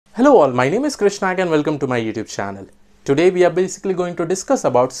Hello all, my name is Krishna and welcome to my YouTube channel. Today we are basically going to discuss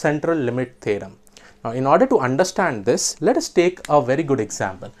about central limit theorem. Now in order to understand this, let us take a very good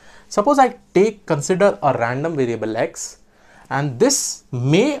example. Suppose I consider a random variable x and this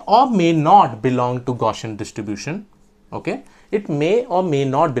may or may not belong to Gaussian distribution. Okay, it may or may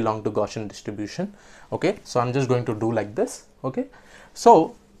not belong to Gaussian distribution. Okay, so I'm just going to do like this. Okay,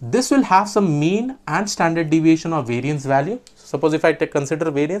 so this will have some mean and standard deviation or variance value. Suppose if I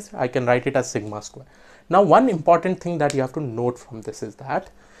consider variance, I can write it as sigma square. Now one important thing that you have to note from this is that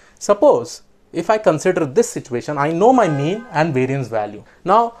suppose if I consider this situation, I know my mean and variance value.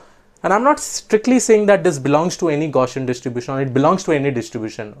 Now, and I'm not strictly saying that this belongs to any Gaussian distribution or it belongs to any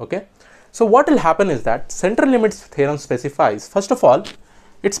distribution. Okay, so what will happen is that central limits theorem specifies, first of all,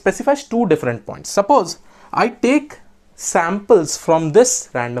 it specifies two different points. Suppose I take samples from this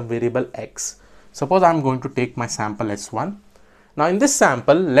random variable x. Suppose I'm going to take my sample s1. Now in this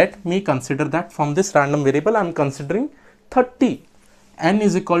sample, let me consider that from this random variable I'm considering 30, n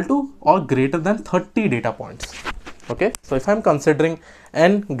is equal to or greater than 30 data points. Okay, so if I'm considering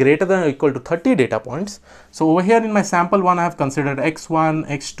n greater than or equal to 30 data points, so over here in my sample 1 I have considered x1,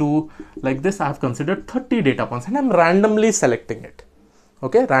 x2, like this I have considered 30 data points and I'm randomly selecting it.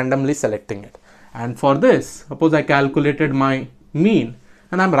 Okay, randomly selecting it. And for this, suppose I calculated my mean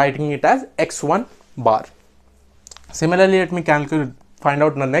and I'm writing it as x1 bar. Similarly, let me find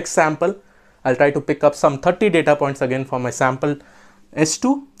out the next sample. I'll try to pick up some 30 data points again for my sample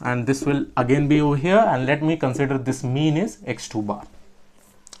S2 and this will again be over here, and let me consider this mean is x2 bar.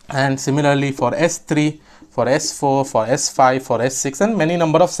 And similarly for S3, for S4, for S5, for S6 and many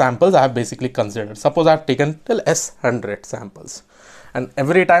number of samples I have basically considered. Suppose I have taken till S100 samples and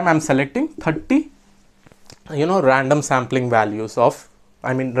every time I'm selecting 30 random sampling values of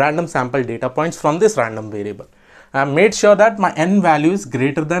random sample data points from this random variable. I have made sure that my n value is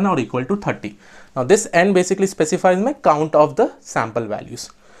greater than or equal to 30. Now this n basically specifies my count of the sample values.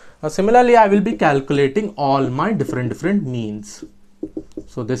 Now similarly, I will be calculating all my different means.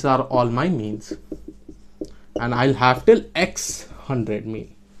 So these are all my means and I'll have till x100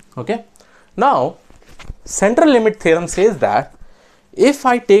 mean. Okay. Now central limit theorem says that if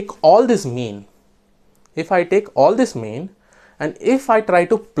I take all this mean, and if I try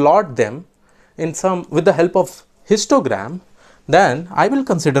to plot them in with the help of histogram, then I will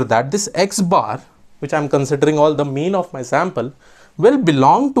consider that this x bar, which I am considering all the mean of my sample, will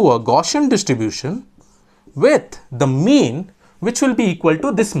belong to a Gaussian distribution with the mean which will be equal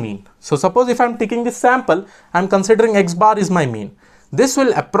to this mean. So suppose if I am taking this sample, I am considering x bar is my mean. This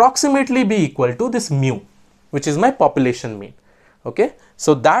will approximately be equal to this mu, which is my population mean. Okay,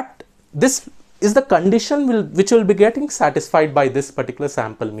 so that this is the condition which will be getting satisfied by this particular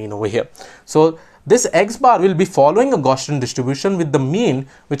sample mean over here. So this x bar will be following a Gaussian distribution with the mean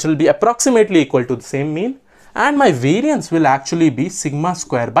which will be approximately equal to the same mean, and my variance will actually be sigma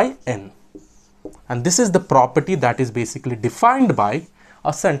square by n. And this is the property that is basically defined by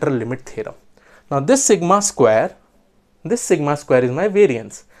a central limit theorem. Now this sigma square is my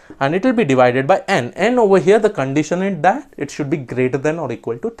variance and it will be divided by n. N over here, the condition is that it should be greater than or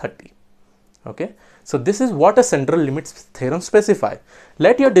equal to 30. Okay, so this is what a central limit theorem specifies.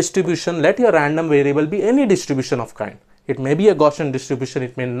 Let your distribution, let your random variable be any distribution of kind. It may be a Gaussian distribution,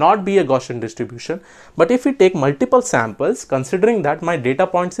 it may not be a Gaussian distribution, but if we take multiple samples, considering that my data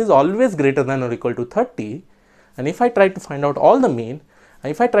points is always greater than or equal to 30, and if I try to find out all the mean,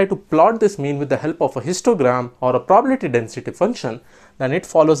 and if I try to plot this mean with the help of a histogram or a probability density function, then it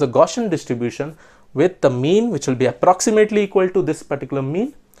follows a Gaussian distribution with the mean which will be approximately equal to this particular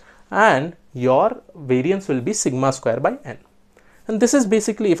mean, and your variance will be sigma square by n. And this is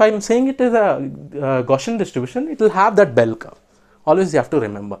basically, if I am saying it is a Gaussian distribution, it will have that bell curve. Always you have to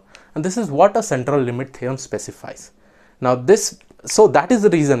remember. And this is what a central limit theorem specifies. Now so that is the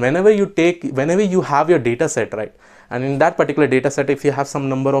reason whenever you have your data set, right, and in that particular data set, if you have some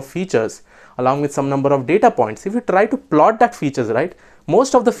number of features along with some number of data points, if you try to plot that features, right,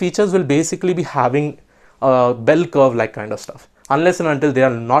 most of the features will basically be having a bell curve like kind of stuff, unless and until they are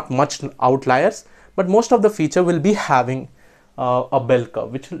not much outliers, but most of the feature will be having a bell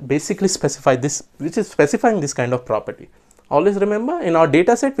curve, which will basically specify this, which is specifying this kind of property. Always remember, in our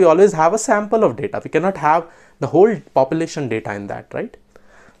data set, we always have a sample of data. We cannot have the whole population data in that, right?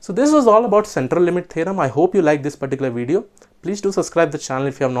 So this was all about central limit theorem. I hope you like this particular video. Please do subscribe the channel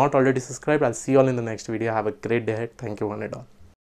if you have not already subscribed. I'll see you all in the next video. Have a great day ahead. Thank you one and all.